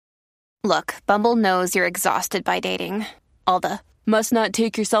Look, Bumble knows you're exhausted by dating. All the must not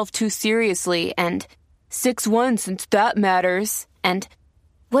take yourself too seriously and 6'1" since that matters. And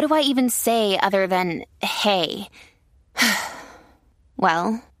what do I even say other than hey?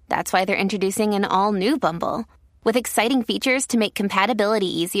 Well, that's why they're introducing an all-new Bumble with exciting features to make compatibility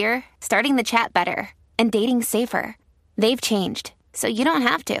easier, starting the chat better, and dating safer. They've changed, so you don't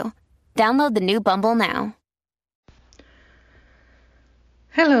have to. Download the new Bumble now.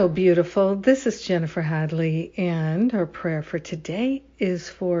 Hello, beautiful. This is Jennifer Hadley, and our prayer for today is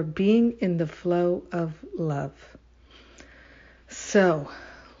for being in the flow of love. So,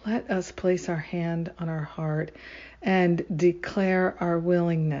 let us place our hand on our heart and declare our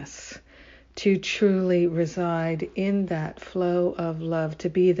willingness to truly reside in that flow of love, to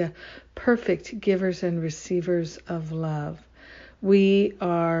be the perfect givers and receivers of love. We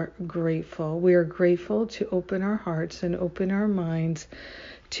are grateful. We are grateful to open our hearts and open our minds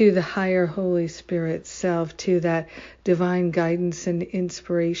to the higher Holy Spirit self, to that divine guidance and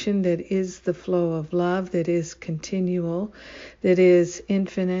inspiration that is the flow of love, that is continual, that is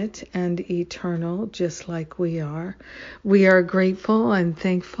infinite and eternal, just like we are. We are grateful and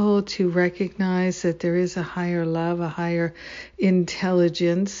thankful to recognize that there is a higher love, a higher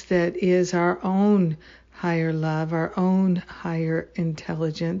intelligence that is our own higher love, our own higher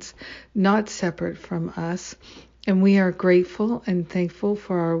intelligence, not separate from us. And we are grateful and thankful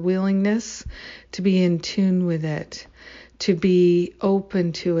for our willingness to be in tune with it, to be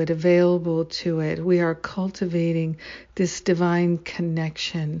open to it, available to it. We are cultivating this divine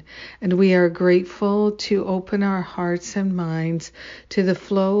connection, and we are grateful to open our hearts and minds to the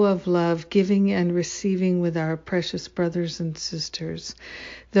flow of love, giving and receiving with our precious brothers and sisters,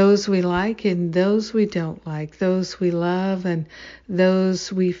 those we like and those we don't like, those we love and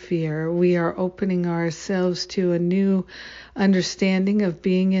those we fear. We are opening ourselves to a new understanding of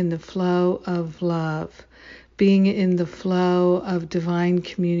being in the flow of love. Being in the flow of divine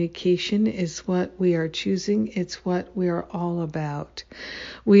communication is what we are choosing. It's what we are all about.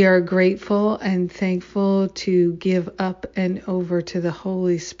 We are grateful and thankful to give up and over to the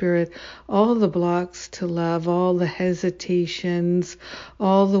Holy Spirit all the blocks to love, all the hesitations,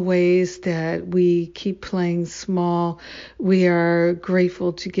 all the ways that we keep playing small. We are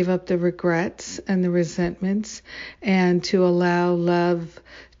grateful to give up the regrets and the resentments and to allow love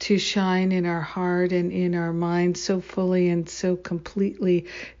to shine in our heart and in our mind so fully and so completely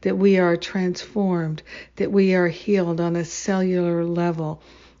that we are transformed, that we are healed on a cellular level,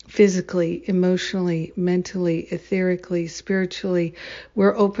 physically, emotionally, mentally, etherically, spiritually.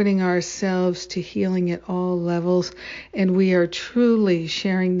 We're opening ourselves to healing at all levels, and we are truly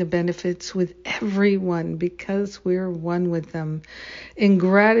sharing the benefits with everyone because we're one with them. In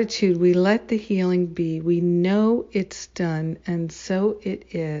gratitude, we let the healing be. We know it's done, and so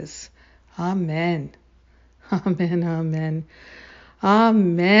it is. Amen. Amen, amen.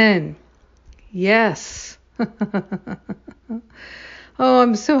 Amen. Yes. Oh,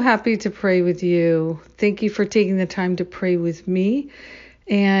 I'm so happy to pray with you. Thank you for taking the time to pray with me.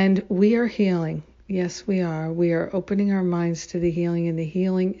 And we are healing. Yes, we are. We are opening our minds to the healing, and the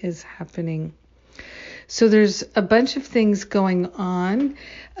healing is happening. So there's a bunch of things going on.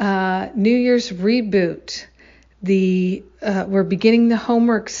 New Year's reboot. We're beginning the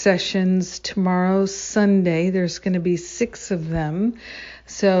homework sessions tomorrow, Sunday. There's going to be 6 of them.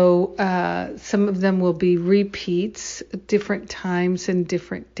 So some of them will be repeats, different times and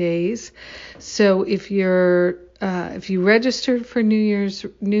different days. So if you registered for New Year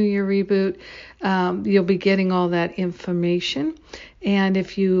Reboot, you'll be getting all that information. And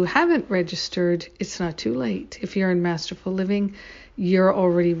if you haven't registered, it's not too late. If you're in Masterful Living, you're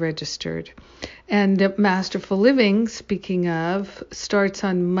already registered. And Masterful Living, speaking of, starts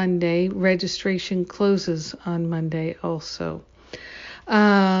on Monday. Registration closes on Monday also.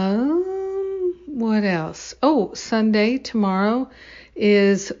 What else? Oh, Sunday, tomorrow,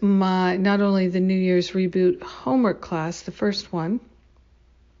 is not only the New Year's Reboot homework class, the first one,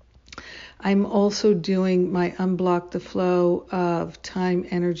 I'm also doing my Unblock the Flow of Time,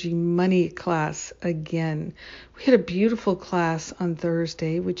 Energy, Money class again. We had a beautiful class on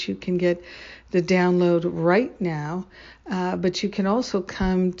Thursday, which you can get the download right now, but you can also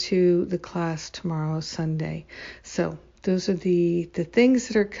come to the class tomorrow, Sunday. So those are the things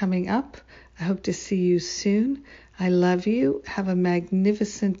that are coming up. I hope to see you soon. I love you. Have a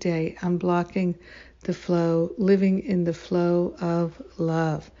magnificent day. Unblocking the flow, living in the flow of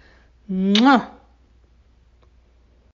love. Mwah!